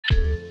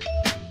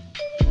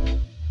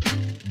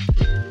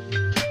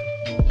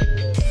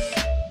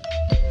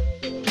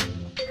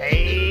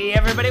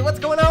everybody, what's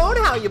going on?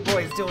 How you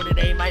boys doing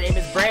today? My name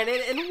is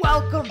Brandon, and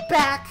welcome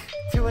back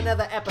to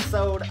another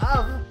episode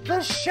of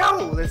the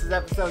show. This is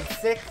episode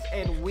 6,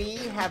 and we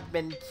have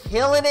been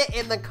killing it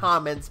in the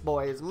comments,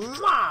 boys. Mwah!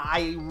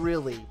 I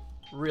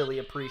really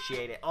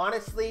appreciate it.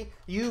 Honestly,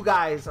 you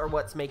guys are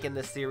what's making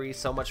this series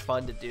so much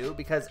fun to do,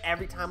 because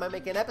every time I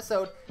make an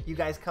episode, you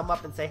guys come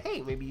up and say,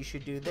 hey, maybe you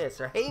should do this,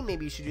 or hey,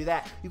 maybe you should do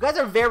that. You guys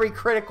are very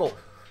critical.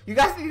 You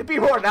guys need to be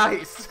more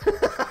nice.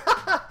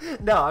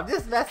 No, I'm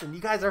just messing. You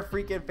guys are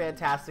freaking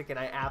fantastic, and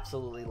I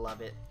absolutely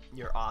love it.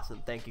 You're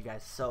awesome. Thank you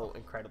guys so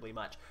incredibly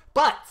much.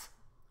 But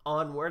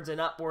onwards and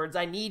upwards,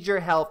 I need your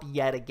help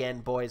yet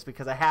again, boys,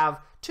 because I have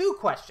 2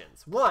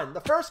 questions.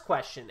 The first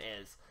question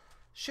is,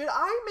 should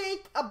I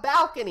make a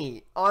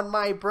balcony on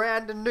my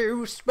brand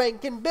new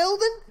spanking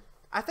building?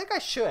 I think I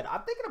should.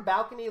 I'm thinking a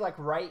balcony like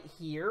right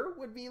here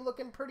would be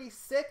looking pretty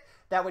sick.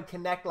 That would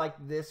connect like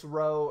this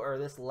row or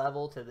this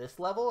level to this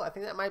level. I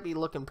think that might be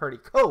looking pretty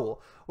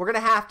cool. We're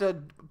going to have to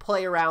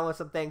play around with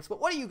some things.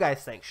 But what do you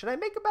guys think? Should I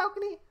make a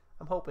balcony?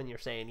 I'm hoping you're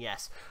saying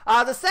yes.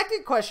 The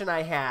second question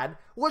I had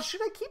was,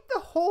 should I keep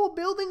the whole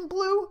building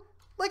blue?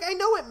 Like, I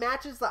know it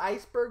matches the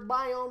iceberg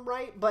biome,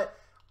 right? But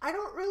I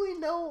don't really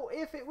know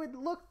if it would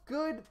look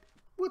good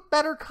with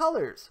better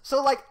colors.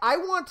 So like, I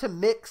want to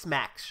mix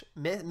match. I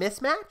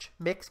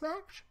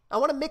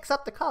want to mix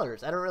up the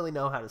colors. I don't really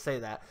know how to say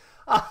that.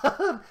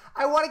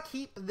 I want to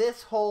keep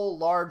this whole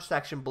large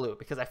section blue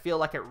because I feel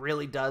like it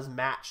really does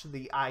match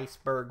the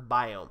iceberg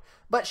biome.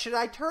 But should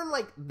I turn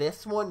like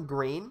this one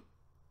green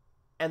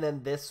and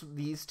then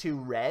these 2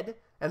 red?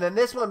 And then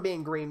this one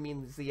being green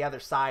means the other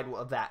side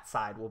of that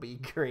side will be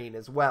green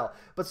as well.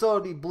 But so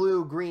it'll be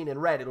blue, green, and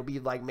red. It'll be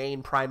like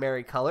main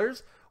primary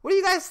colors. What do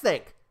you guys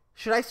think?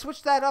 Should I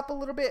switch that up a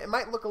little bit? It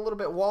might look a little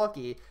bit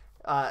wonky,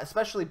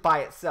 especially by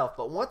itself.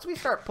 But once we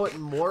start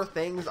putting more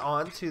things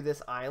onto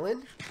this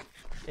island,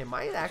 it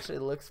might actually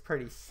look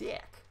pretty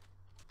sick.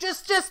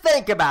 Just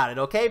think about it,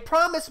 okay?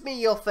 Promise me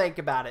you'll think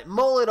about it.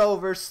 Mull it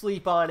over,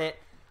 sleep on it.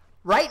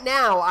 Right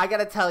now, I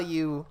gotta tell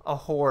you a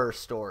horror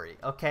story,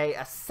 okay?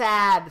 A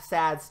sad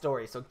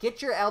story. So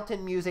get your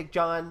Elton music,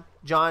 John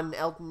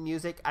Elton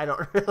music. I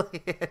don't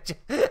really...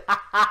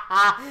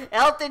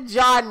 Elton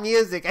John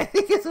music, I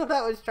think is what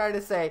I was trying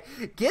to say.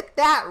 Get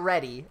that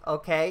ready,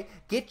 okay?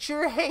 Get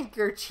your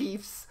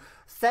handkerchiefs.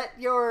 Set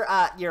your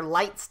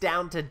lights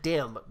down to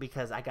dim,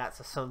 because I got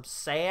some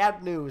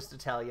sad news to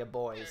tell you,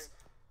 boys.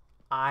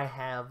 I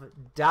have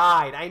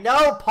died. I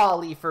know,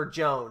 Paul Leifer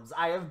Jones.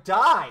 I have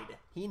died.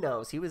 He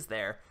knows. He was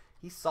there.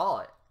 He saw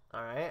it.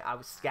 All right. I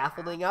was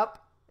scaffolding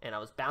up, and I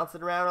was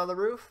bouncing around on the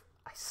roof.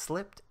 I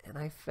slipped, and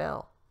I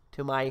fell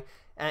to my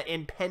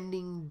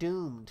impending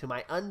doom, to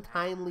my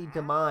untimely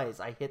demise.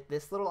 I hit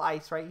this little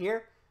ice right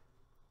here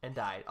and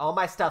died. All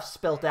my stuff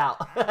spilt out.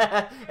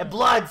 And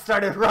blood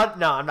started running.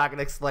 No, I'm not going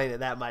to explain it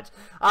that much.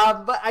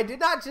 But I did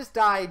not just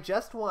die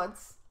just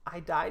once. I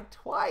died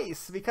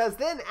twice, because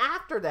then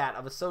after that,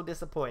 I was so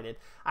disappointed.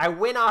 I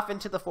went off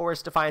into the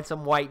forest to find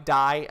some white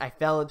dye. I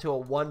fell into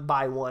a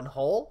 1x1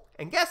 hole.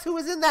 And guess who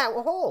was in that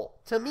hole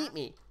to meet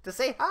me, to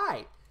say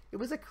hi? It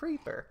was a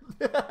creeper.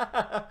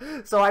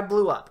 So I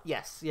blew up.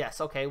 Yes.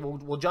 Okay,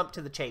 we'll jump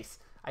to the chase.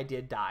 I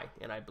did die,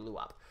 and I blew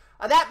up.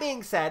 That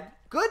being said,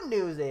 good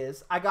news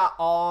is I got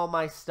all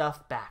my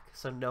stuff back,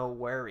 so no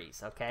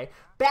worries, okay?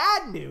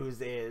 Bad news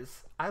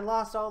is I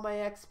lost all my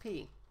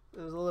XP. It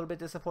was a little bit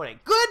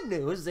disappointing. Good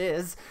news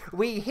is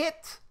we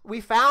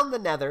found the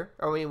nether,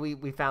 or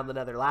we found the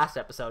nether last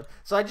episode.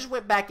 So I just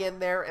went back in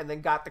there and then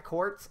got the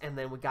quartz, and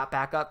then we got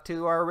back up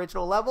to our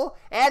original level.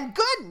 And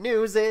good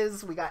news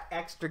is we got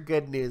extra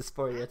good news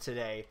for you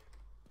today.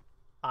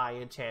 I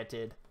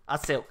enchanted a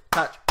silk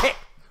touch pick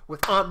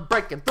with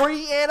unbreaking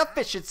 3 and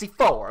efficiency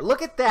 4.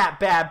 Look at that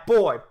bad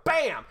boy.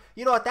 Bam!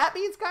 You know what that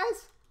means,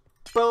 guys?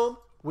 Boom.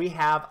 We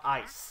have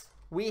ice.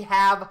 We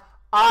have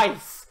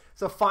ice.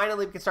 So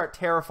finally we can start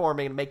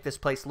terraforming and make this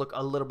place look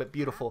a little bit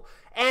beautiful.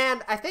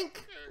 And I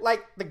think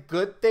like the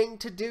good thing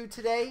to do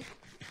today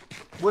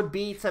would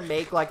be to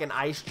make like an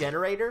ice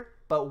generator.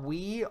 But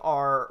we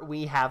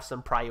have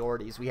some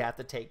priorities we have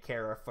to take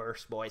care of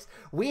first, boys.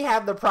 We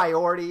have the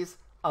priorities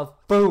of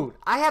food.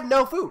 I have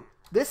no food.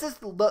 This is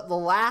the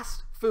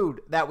last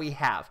food that we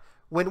have.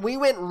 When we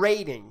went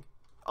raiding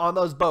on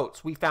those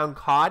boats, we found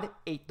cod,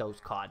 ate those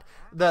cod.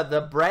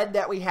 The bread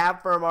that we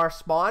have from our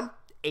spawn,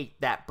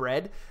 ate that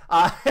bread.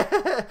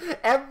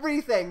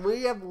 Everything.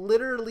 We have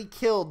literally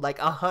killed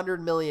like 100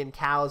 million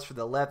cows for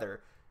the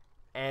leather,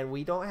 and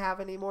we don't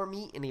have any more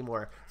meat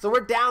anymore. So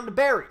we're down to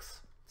berries.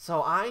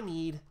 So I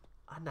need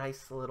a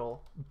nice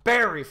little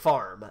berry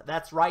farm.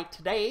 That's right.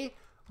 Today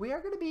we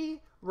are going to be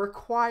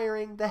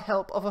requiring the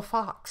help of a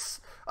fox,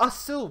 a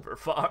silver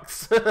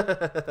fox.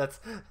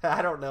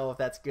 I don't know if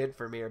that's good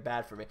for me or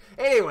bad for me.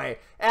 Anyway,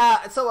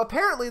 so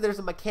apparently there's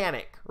a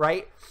mechanic,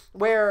 right,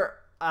 where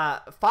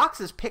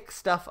foxes pick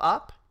stuff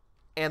up,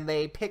 and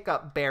they pick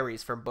up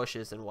berries from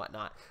bushes and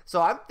whatnot.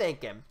 So I'm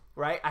thinking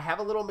right? I have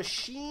a little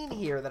machine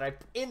here that I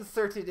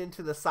inserted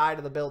into the side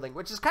of the building,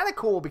 which is kind of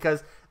cool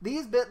because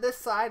this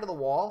side of the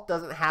wall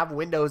doesn't have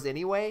windows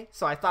anyway,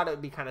 so I thought it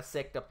would be kind of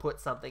sick to put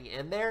something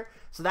in there.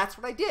 So that's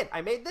what I did.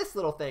 I made this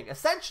little thing.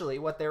 Essentially,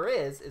 what there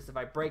is if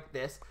I break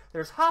this,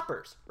 there's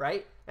hoppers,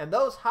 right? And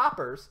those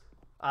hoppers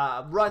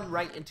run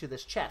right into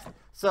this chest.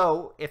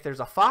 So if there's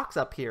a fox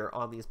up here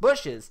on these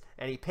bushes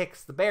and he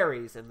picks the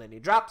berries and then he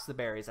drops the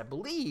berries, I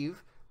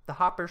believe the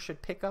hopper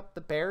should pick up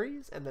the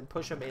berries and then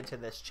push them into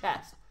this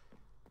chest.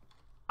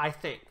 I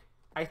think.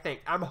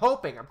 I'm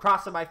hoping. I'm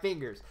crossing my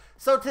fingers.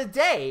 So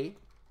today,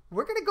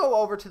 we're going to go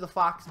over to the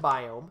fox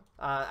biome.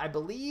 I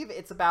believe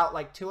it's about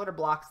like 200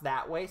 blocks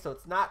that way, so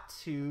it's not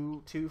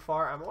too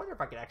far. I wonder if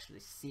I can actually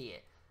see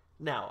it.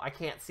 No, I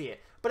can't see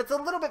it. But it's a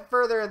little bit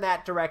further in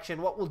that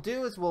direction. What we'll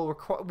do is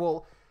we'll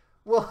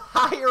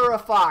hire a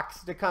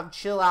fox to come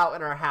chill out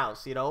in our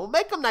house. You know, we'll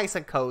make him nice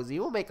and cozy.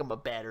 We'll make him a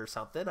bed or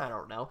something. I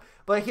don't know.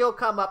 But he'll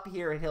come up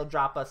here and he'll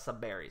drop us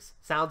some berries.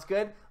 Sounds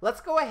good?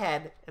 Let's go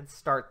ahead and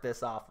start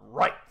this off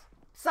right.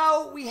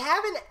 So we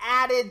have an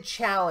added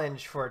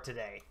challenge for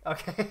today,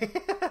 okay?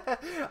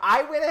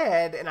 I went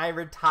ahead and I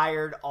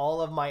retired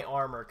all of my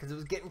armor because it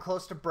was getting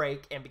close to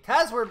break. And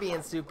because we're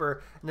being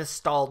super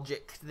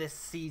nostalgic this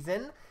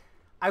season,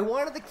 I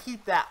wanted to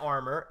keep that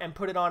armor and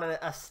put it on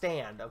a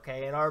stand,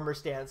 okay? An armor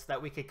stand so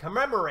that we could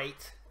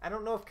commemorate. I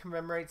don't know if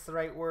commemorate's the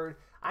right word.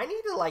 I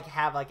need to like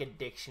have like a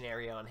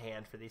dictionary on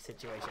hand for these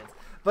situations.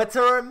 But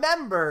to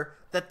remember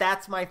that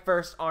that's my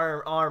first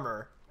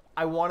armor,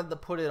 I wanted to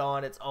put it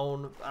on its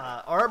own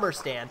armor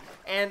stand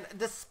and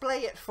display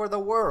it for the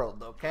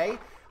world, okay?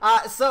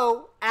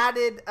 So,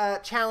 added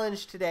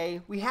challenge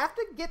today. We have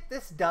to get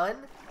this done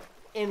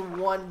in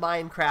one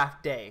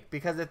Minecraft day.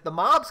 Because if the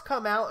mobs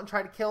come out and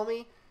try to kill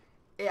me,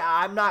 yeah,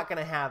 I'm not going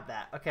to have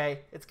that,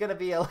 okay? It's going to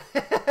be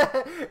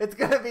it's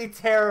going to be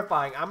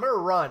terrifying. I'm going to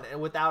run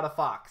without a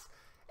fox.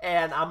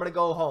 And I'm going to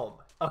go home.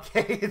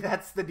 Okay,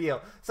 that's the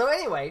deal. So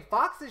anyway,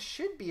 foxes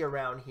should be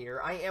around here.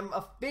 I am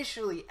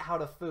officially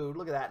out of food.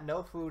 Look at that.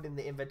 No food in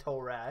the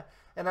inventory.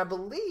 And I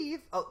believe,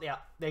 oh yeah,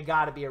 they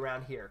got to be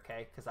around here,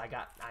 okay? Because I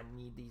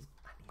need these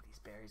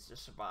berries to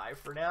survive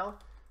for now.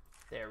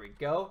 There we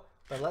go.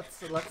 But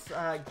let's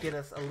get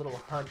us a little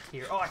hunt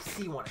here. Oh, I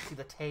see one. I see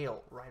the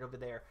tail right over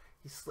there.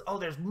 Oh,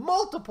 there's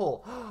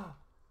multiple.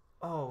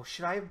 Oh,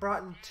 should I have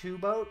brought in 2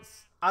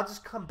 boats? I'll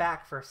just come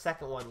back for a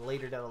second one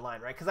later down the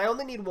line, right? Because I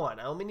only need one.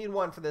 I only need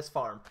one for this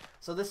farm.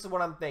 So this is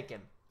what I'm thinking.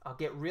 I'll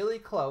get really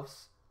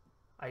close.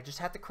 I just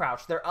have to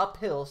crouch. They're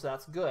uphill, so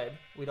that's good.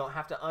 We don't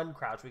have to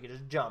uncrouch. We can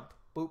just jump.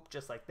 Boop,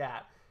 just like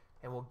that.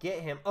 And we'll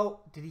get him. Oh,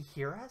 did he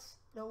hear us?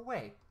 No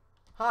way.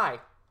 Hi.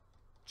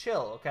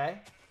 Chill,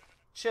 okay?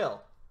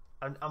 Chill.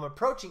 I'm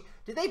approaching.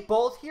 Did they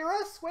both hear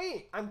us?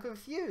 Wait, I'm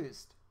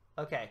confused.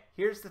 Okay,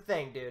 here's the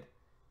thing, dude.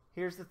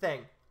 Here's the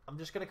thing. I'm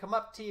just going to come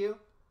up to you.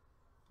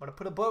 I'm going to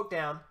put a boat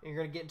down, and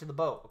you're going to get into the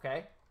boat,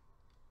 okay?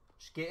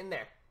 Just get in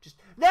there. Just,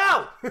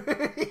 no!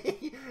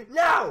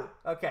 No!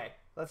 Okay,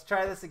 let's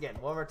try this again.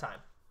 One more time.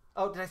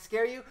 Oh, did I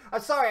scare you?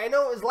 I'm sorry, I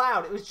know it was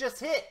loud. It was just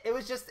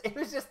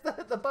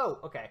the boat.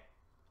 Okay,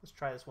 let's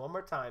try this one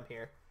more time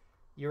here.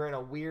 You're in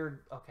a weird,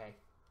 okay.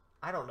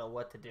 I don't know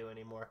what to do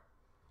anymore.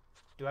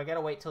 Do I got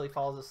to wait till he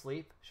falls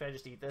asleep? Should I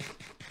just eat this?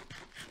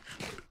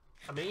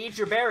 I'm going to eat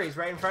your berries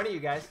right in front of you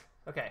guys.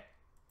 Okay.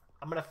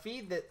 I'm going to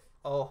feed the,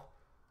 oh.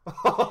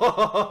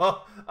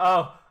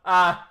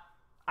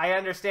 I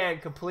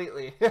understand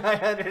completely. I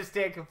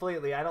understand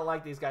completely. I don't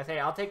like these guys. Hey,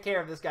 I'll take care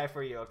of this guy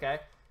for you, okay?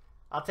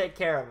 I'll take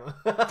care of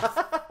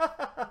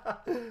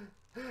him.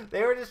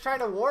 They were just trying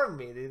to warn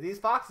me. Dude. These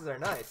foxes are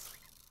nice.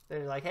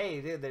 They're like,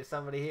 hey, dude, there's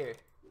somebody here.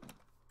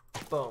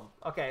 Boom.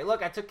 Okay,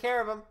 look, I took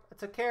care of him. I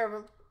took care of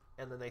him.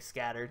 And then they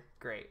scattered.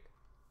 Great.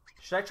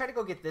 Should I try to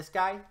go get this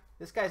guy?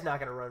 This guy's not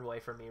going to run away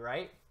from me,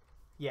 right?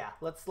 Yeah,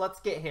 let's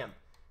get him.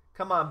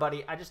 Come on,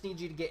 buddy. I just need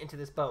you to get into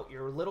this boat.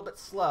 You're a little bit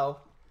slow.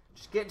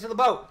 Just get into the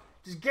boat.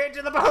 Just get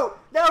into the boat.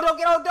 No,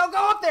 don't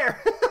go up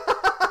there.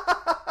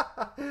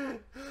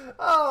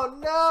 Oh,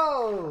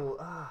 no.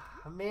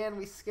 Oh, man,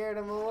 we scared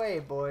him away,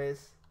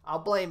 boys. I'll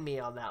blame me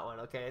on that one,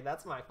 okay?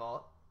 That's my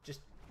fault. Just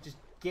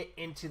get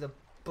into the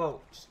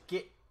boat. Just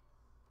get...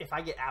 If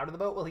I get out of the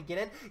boat, will he get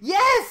in?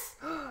 Yes!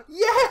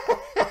 Yes!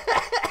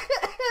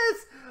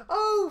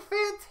 Oh,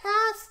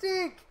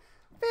 fantastic!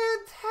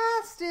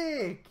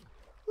 Fantastic!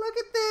 Look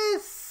at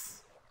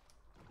this!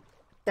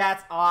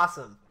 That's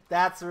awesome.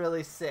 That's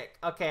really sick.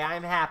 Okay,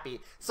 I'm happy.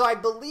 So I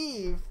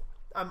believe...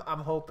 I'm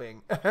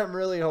hoping. I'm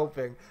really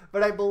hoping.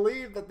 But I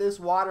believe that this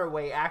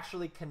waterway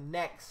actually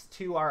connects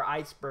to our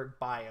iceberg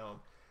biome.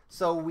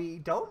 So we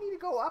don't need to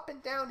go up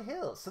and down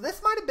hills. So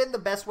this might have been the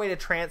best way to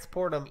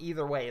transport them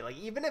either way. Like,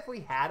 even if we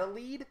had a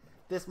lead,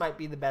 this might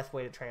be the best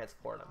way to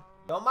transport them.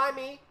 Don't mind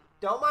me.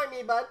 Don't mind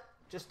me, bud.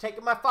 Just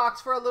taking my fox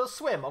for a little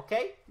swim,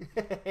 okay?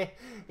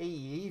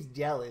 He's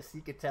jealous.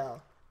 You could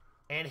tell.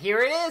 And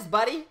here it is,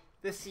 buddy.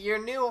 This is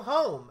your new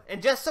home.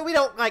 And just so we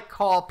don't, like,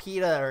 call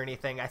PETA or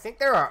anything, I think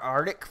there are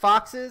Arctic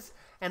foxes,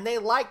 and they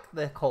like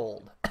the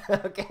cold,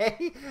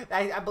 okay?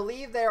 I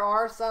believe there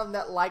are some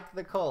that like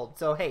the cold.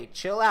 So, hey,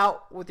 chill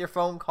out with your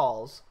phone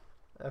calls.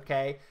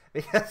 okay?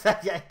 Because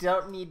I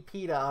don't need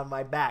PETA on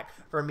my back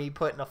for me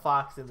putting a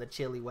fox in the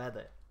chilly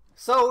weather.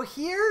 So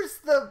here's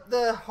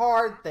the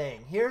hard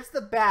thing. Here's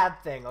the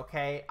bad thing,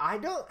 okay? I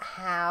don't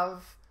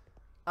have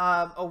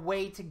a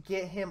way to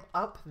get him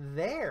up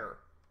there.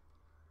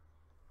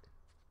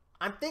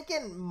 I'm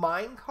thinking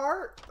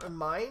minecart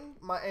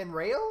and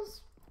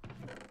rails.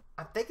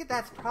 I'm thinking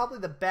that's probably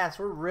the best.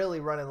 We're really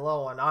running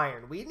low on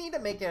iron. We need to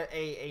make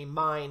a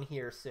mine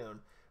here soon.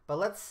 But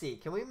let's see.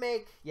 Can we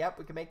make... Yep,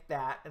 we can make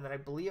that. And then I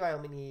believe I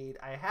only need...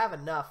 I have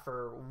enough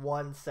for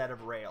one set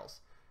of rails.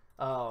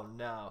 Oh,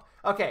 no.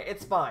 Okay,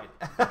 it's fine.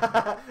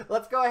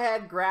 Let's go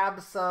ahead and grab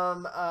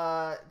some...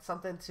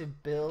 something to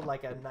build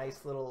like a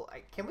nice little...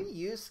 Can we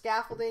use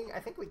scaffolding? I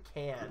think we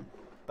can.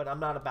 But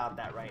I'm not about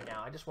that right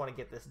now. I just want to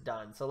get this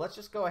done. So let's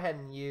just go ahead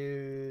and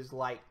use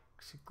light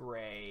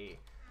gray.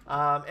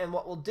 And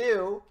what we'll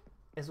do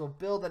is we'll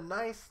build a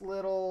nice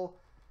little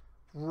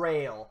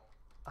rail.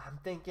 I'm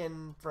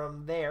thinking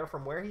from there,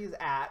 from where he's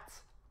at,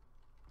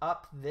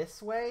 up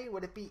this way.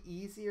 Would it be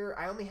easier?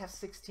 I only have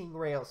 16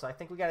 rails, so I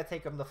think we got to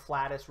take them the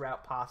flattest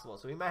route possible.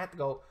 So we might have to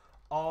go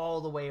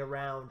all the way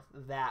around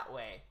that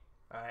way.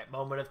 All right,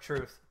 moment of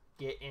truth.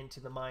 Get into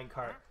the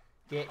minecart.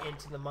 Get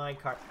into the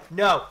minecart.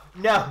 No,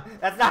 no,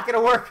 that's not going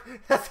to work.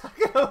 That's not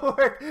going to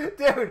work.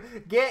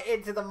 Dude, get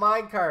into the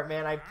minecart,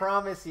 man. I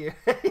promise you.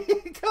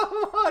 Come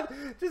on.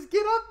 Just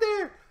get up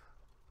there.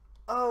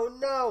 Oh,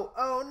 no.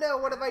 Oh, no.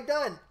 What have I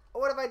done?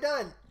 What have I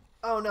done?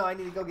 Oh, no. I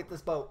need to go get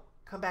this boat.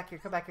 Come back here.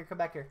 Come back here. Come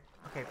back here.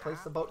 Okay, place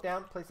the boat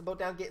down. Place the boat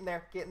down. Get in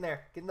there. Get in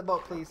there. Get in the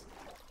boat, please.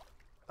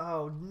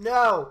 Oh,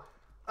 no.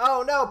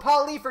 Oh, no.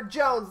 Paul Leiford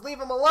Jones. Leave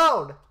him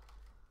alone.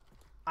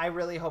 I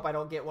really hope I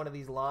don't get one of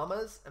these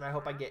llamas, and I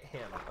hope I get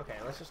him. Okay,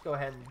 let's just go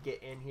ahead and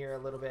get in here a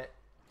little bit.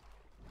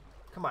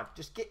 Come on,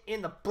 just get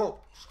in the boat.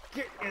 Just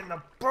get in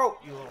the boat,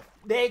 you little...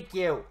 Thank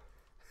you.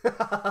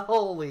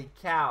 Holy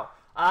cow.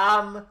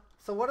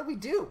 So what do we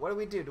do? What do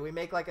we do? Do we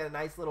make like a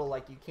nice little,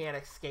 like, you can't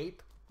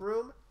escape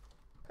room?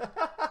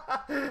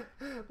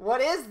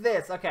 What is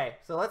this? Okay,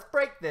 so let's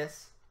break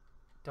this.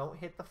 Don't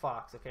hit the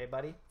fox, okay,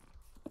 buddy?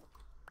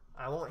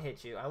 I won't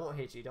hit you. I won't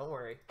hit you. Don't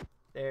worry.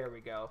 There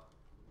we go.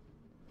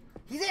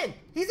 He's in!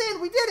 He's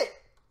in! We did it!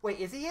 Wait,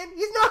 is he in?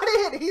 He's not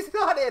in! He's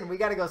not in! We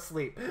gotta go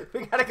sleep.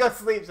 We gotta go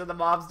sleep so the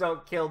mobs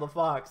don't kill the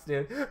fox,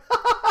 dude.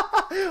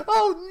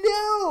 Oh,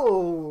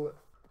 no!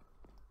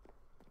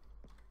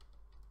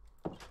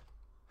 No!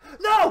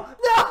 No!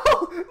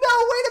 No!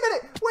 Wait a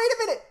minute! Wait a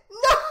minute!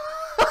 No!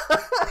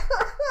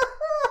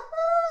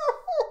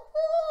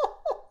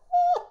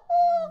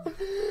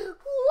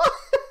 What?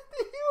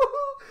 You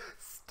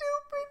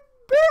stupid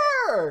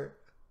bear!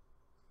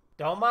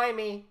 Don't mind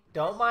me.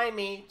 Don't mind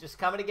me. Just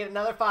coming to get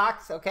another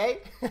fox,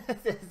 okay?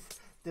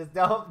 just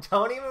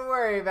don't even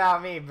worry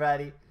about me,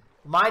 buddy.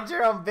 Mind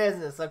your own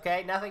business,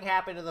 okay? Nothing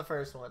happened to the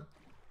first one.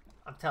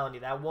 I'm telling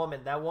you, that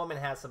woman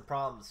has some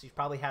problems. She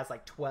probably has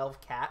like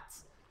 12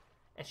 cats,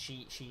 and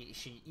she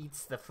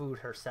eats the food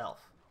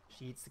herself.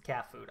 She eats the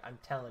cat food. I'm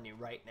telling you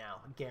right now.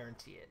 I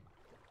guarantee it.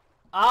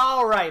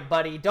 All right,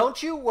 buddy.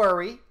 Don't you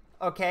worry.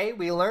 Okay,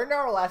 we learned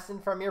our lesson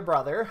from your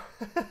brother.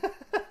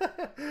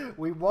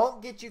 We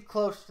won't get you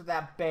close to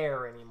that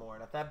bear anymore.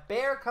 And if that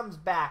bear comes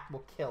back,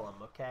 we'll kill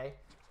him, okay?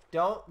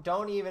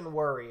 Don't even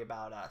worry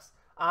about us.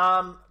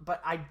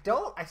 But I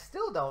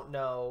still don't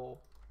know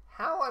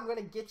how I'm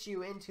gonna get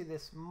you into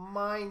this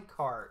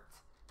minecart.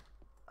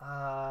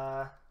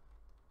 I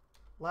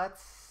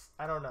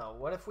don't know.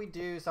 What if we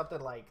do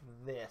something like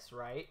this,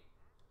 right?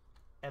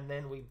 And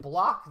then we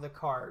block the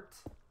cart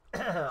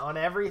on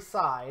every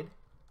side.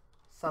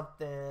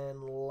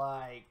 Something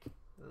like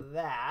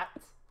that.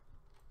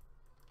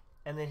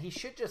 And then he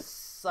should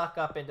just suck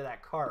up into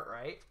that cart,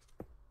 right?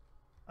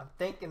 I'm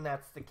thinking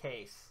that's the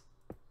case.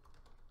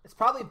 It's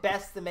probably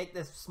best to make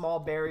this small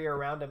barrier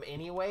around him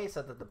anyway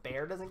so that the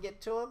bear doesn't get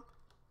to him.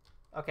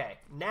 Okay,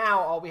 now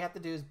all we have to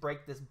do is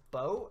break this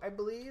boat, I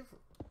believe.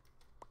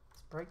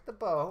 Let's break the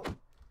boat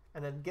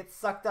and then get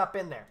sucked up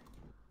in there.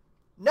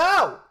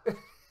 No!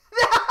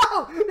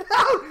 No!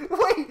 No!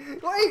 Wait!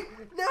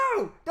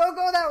 No! Don't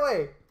go that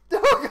way!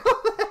 Don't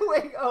go that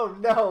way! Oh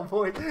no,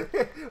 boy.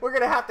 We're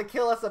gonna have to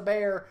kill us a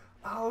bear.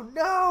 Oh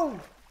no!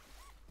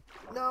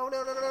 No.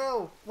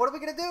 What are we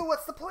gonna do?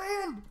 What's the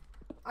plan?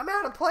 I'm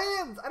out of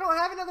plans. I don't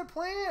have another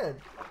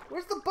plan.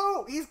 Where's the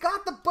boat? He's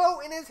got the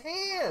boat in his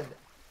hand.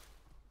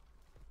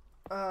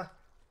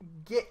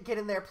 Get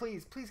in there,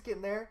 please. Please get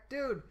in there.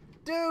 Dude.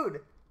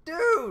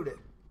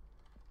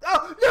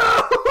 Oh,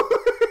 no!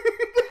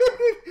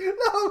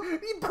 No,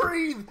 you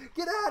breathe.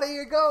 Get out of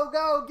here.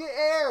 Go. Get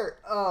air.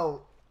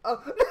 Oh, no.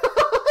 Get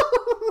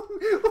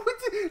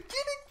up here.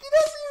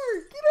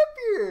 Get up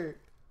here.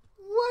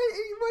 What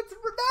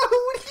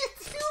are you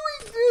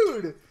doing,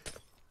 dude?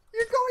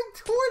 You're going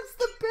towards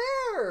the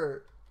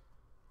bear.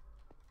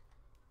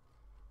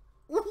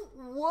 What?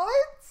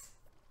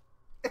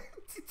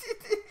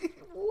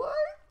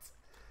 What?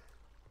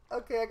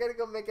 Okay, I gotta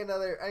go make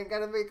another. I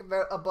gotta make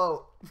a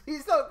boat.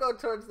 Please don't go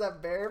towards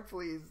that bear,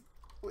 please.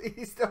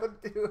 Please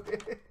don't do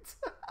it.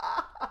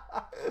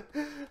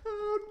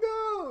 Oh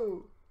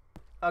no.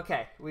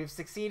 Okay, we've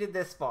succeeded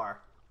this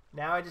far.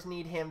 Now I just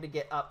need him to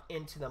get up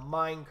into the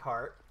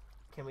minecart.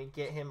 Can we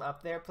get him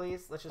up there,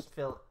 please? Let's just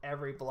fill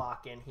every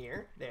block in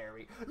here. There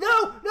we go.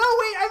 No! No,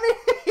 wait! I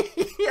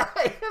mean,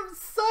 I am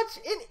such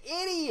an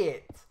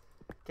idiot!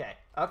 Okay,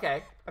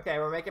 okay, okay,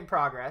 we're making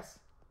progress.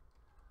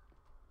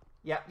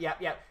 Yep,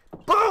 yep, yep.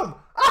 Boom!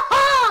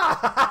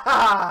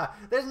 Aha!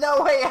 There's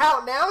no way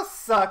out now,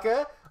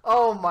 sucker!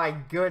 Oh my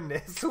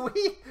goodness.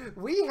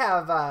 We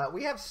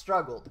have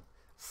struggled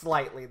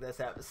slightly this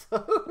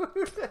episode.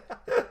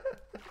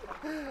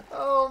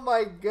 Oh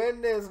my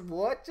goodness,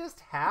 what just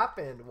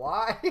happened?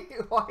 Why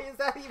is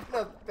that even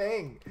a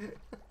thing?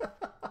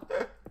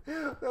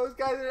 Those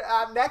guys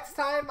are, next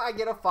time I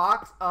get a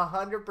fox,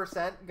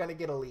 100% gonna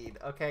get a lead.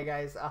 Okay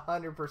guys,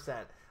 100%.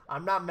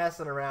 I'm not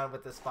messing around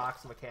with this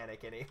fox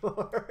mechanic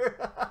anymore.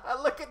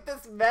 Look at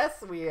this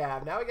mess we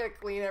have. Now we gotta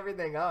clean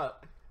everything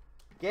up.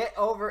 Get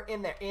over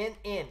in there. In.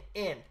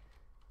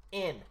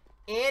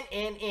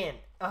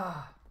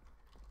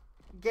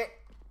 Get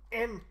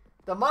in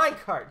the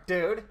minecart,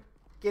 dude.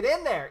 Get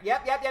in there.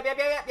 Yep.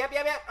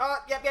 Oh,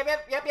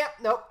 yep.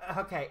 Nope.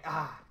 Okay.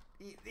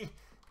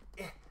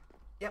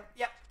 Yep.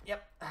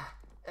 Yep.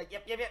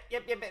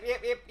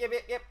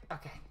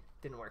 Okay.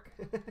 Didn't work.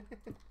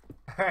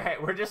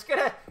 Alright, we're just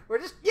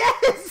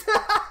yes!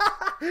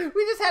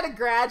 We just had to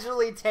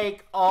gradually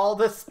take all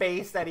the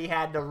space that he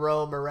had to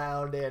roam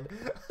around in.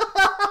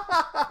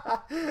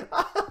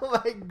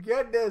 Oh my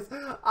goodness.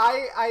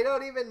 I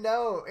don't even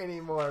know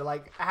anymore.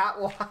 Like,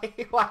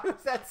 why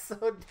was that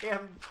so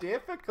damn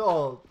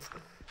difficult?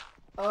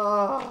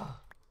 Oh.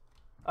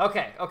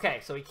 Okay,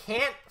 so we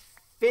can't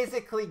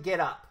physically get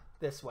up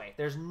this way.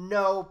 There's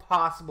no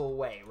possible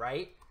way,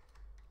 right?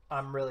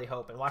 I'm really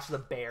hoping. Watch the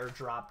bear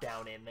drop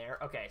down in there.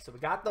 Okay, so we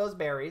got those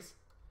berries.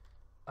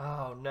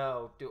 Oh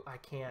no, I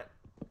can't.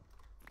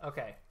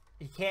 Okay,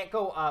 you can't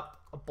go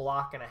up a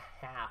block and a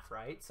half,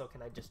 right? So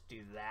can I just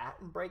do that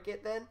and break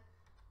it then?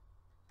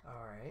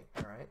 All right.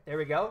 There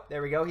we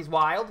go. He's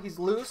wild. He's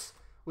loose.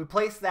 We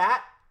place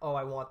that. Oh,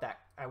 I want that.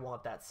 I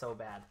want that so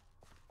bad.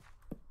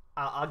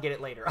 I'll get it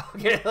later.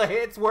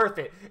 It's worth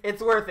it.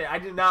 It's worth it. I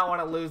do not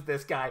want to lose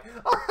this guy.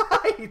 All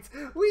right.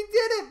 We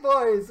did it,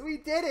 boys. We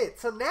did it.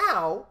 So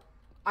now,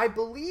 I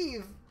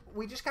believe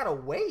we just got to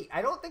wait.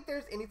 I don't think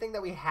there's anything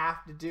that we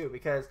have to do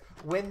because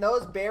when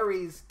those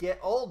berries get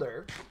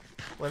older,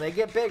 when they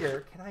get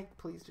bigger, can I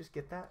please just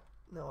get that?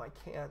 No, I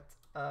can't.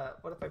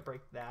 What if I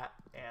break that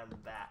and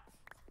that?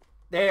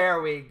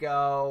 There we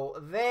go.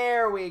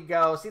 There we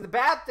go. See, the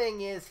bad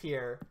thing is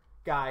here,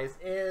 guys,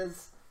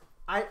 is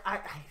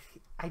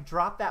I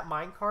dropped that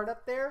minecart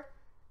up there,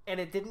 and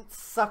it didn't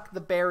suck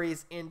the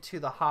berries into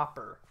the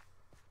hopper.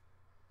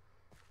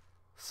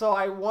 So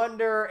I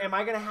wonder, am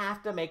I going to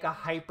have to make a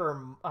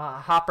hopper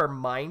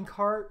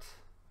minecart?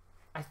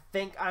 I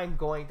think I'm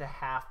going to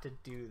have to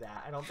do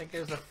that. I don't think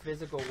there's a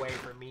physical way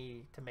for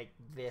me to make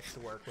this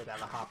work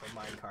without a hopper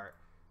minecart.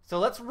 So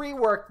let's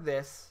rework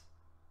this,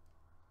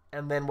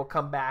 and then we'll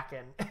come back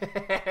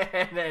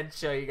and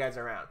show you guys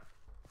around.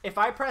 If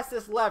I press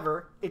this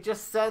lever, it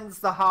just sends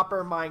the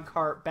hopper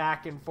minecart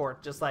back and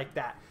forth just like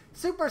that.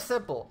 Super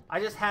simple. I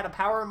just had a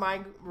power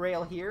mine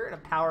rail here and a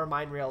power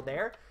mine rail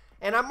there.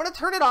 And I'm going to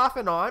turn it off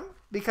and on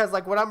because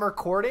like when I'm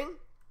recording,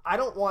 I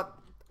don't want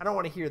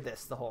to hear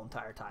this the whole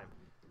entire time.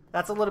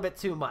 That's a little bit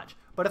too much.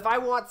 But if I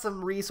want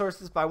some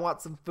resources, if I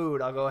want some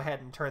food, I'll go ahead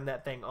and turn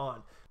that thing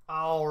on.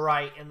 All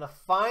right, and the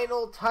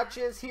final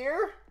touches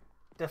here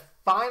to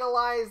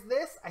finalize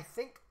this, I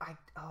think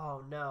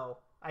oh no.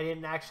 I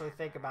didn't actually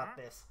think about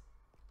this.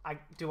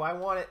 Do I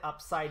want it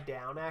upside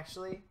down,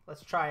 actually?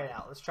 Let's try it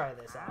out. Let's try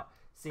this out.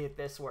 See if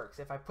this works.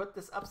 If I put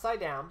this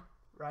upside down,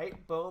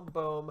 right? Boom,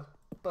 boom,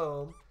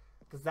 boom.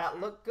 Does that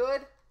look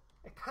good?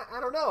 I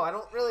don't know. I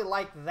don't really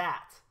like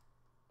that.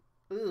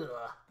 Ugh.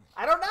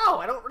 I don't know.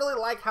 I don't really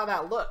like how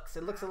that looks.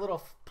 It looks a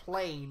little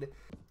plain.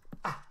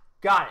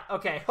 Got it.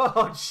 Okay.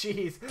 Oh,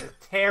 jeez.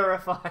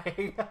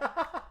 Terrifying.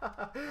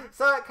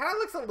 So it kind of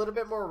looks a little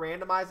bit more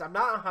randomized. I'm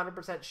not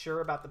 100%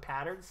 sure about the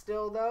pattern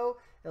still, though.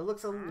 It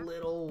looks a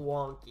little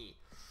wonky.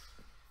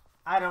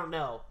 I don't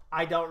know.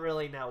 I don't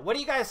really know. What do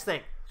you guys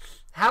think?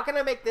 How can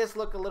I make this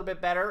look a little bit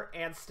better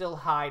and still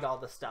hide all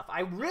the stuff?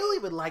 I really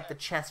would like the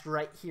chest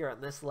right here on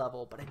this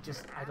level, but I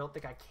don't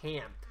think I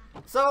can.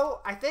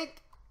 So I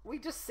think we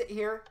just sit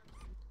here.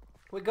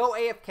 We go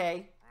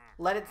AFK.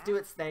 Let it do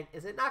its thing.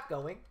 Is it not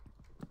going?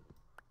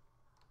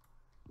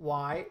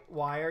 Why?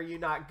 Why are you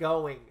not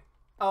going?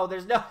 Oh,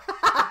 there's no...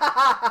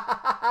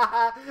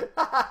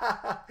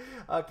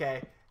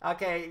 Okay.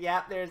 Okay,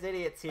 yeah, there's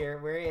idiots here.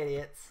 We're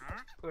idiots.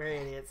 We're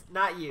idiots.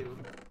 Not you.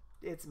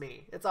 It's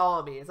me. It's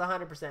all me. It's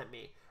 100%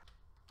 me.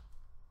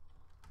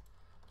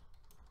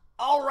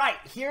 All right,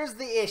 here's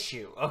the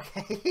issue,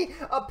 okay?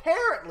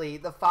 Apparently,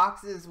 the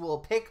foxes will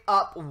pick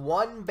up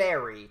one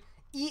berry,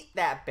 eat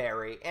that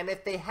berry, and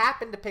if they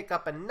happen to pick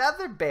up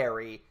another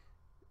berry,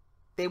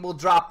 they will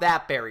drop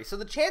that berry. So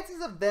the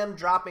chances of them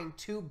dropping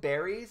two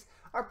berries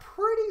are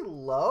pretty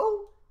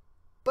low.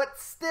 But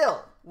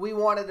still, we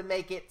wanted to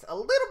make it a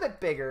little bit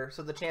bigger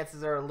so the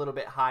chances are a little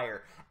bit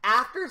higher.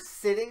 After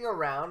sitting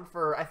around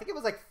for, I think it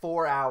was like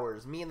 4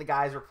 hours, me and the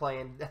guys were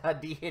playing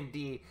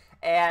D&D,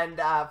 and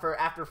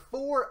after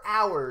 4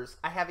 hours,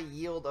 I have a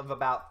yield of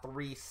about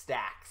 3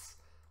 stacks,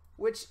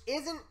 which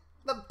isn't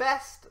the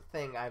best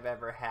thing I've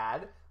ever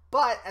had,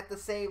 but at the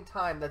same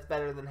time, that's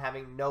better than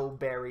having no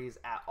berries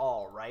at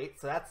all, right?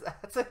 So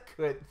that's a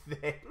good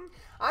thing.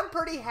 I'm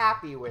pretty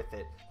happy with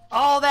it.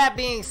 All that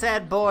being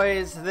said,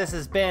 boys, this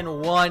has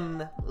been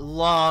one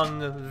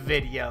long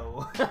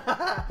video.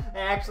 I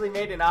actually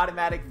made an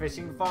automatic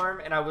fishing farm,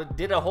 and I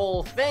did a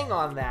whole thing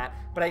on that,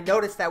 but I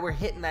noticed that we're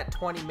hitting that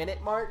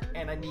 20-minute mark,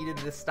 and I needed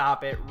to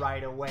stop it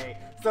right away.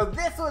 So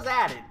this was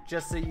added,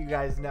 just so you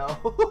guys know.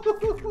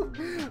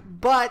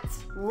 But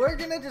we're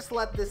going to just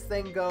let this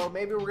thing go.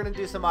 Maybe we're going to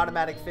do some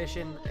automatic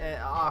fishing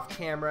off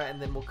camera,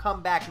 and then we'll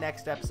come back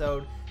next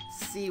episode,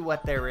 see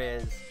what there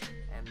is,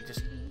 and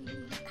just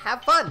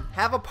have fun,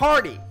 have a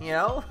party, you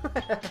know?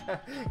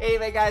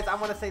 Anyway, guys, I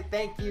want to say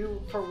thank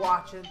you for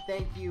watching,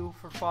 thank you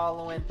for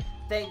following,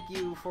 thank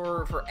you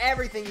for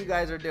everything you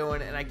guys are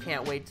doing, and I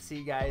can't wait to see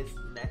you guys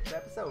next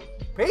episode.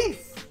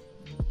 Peace!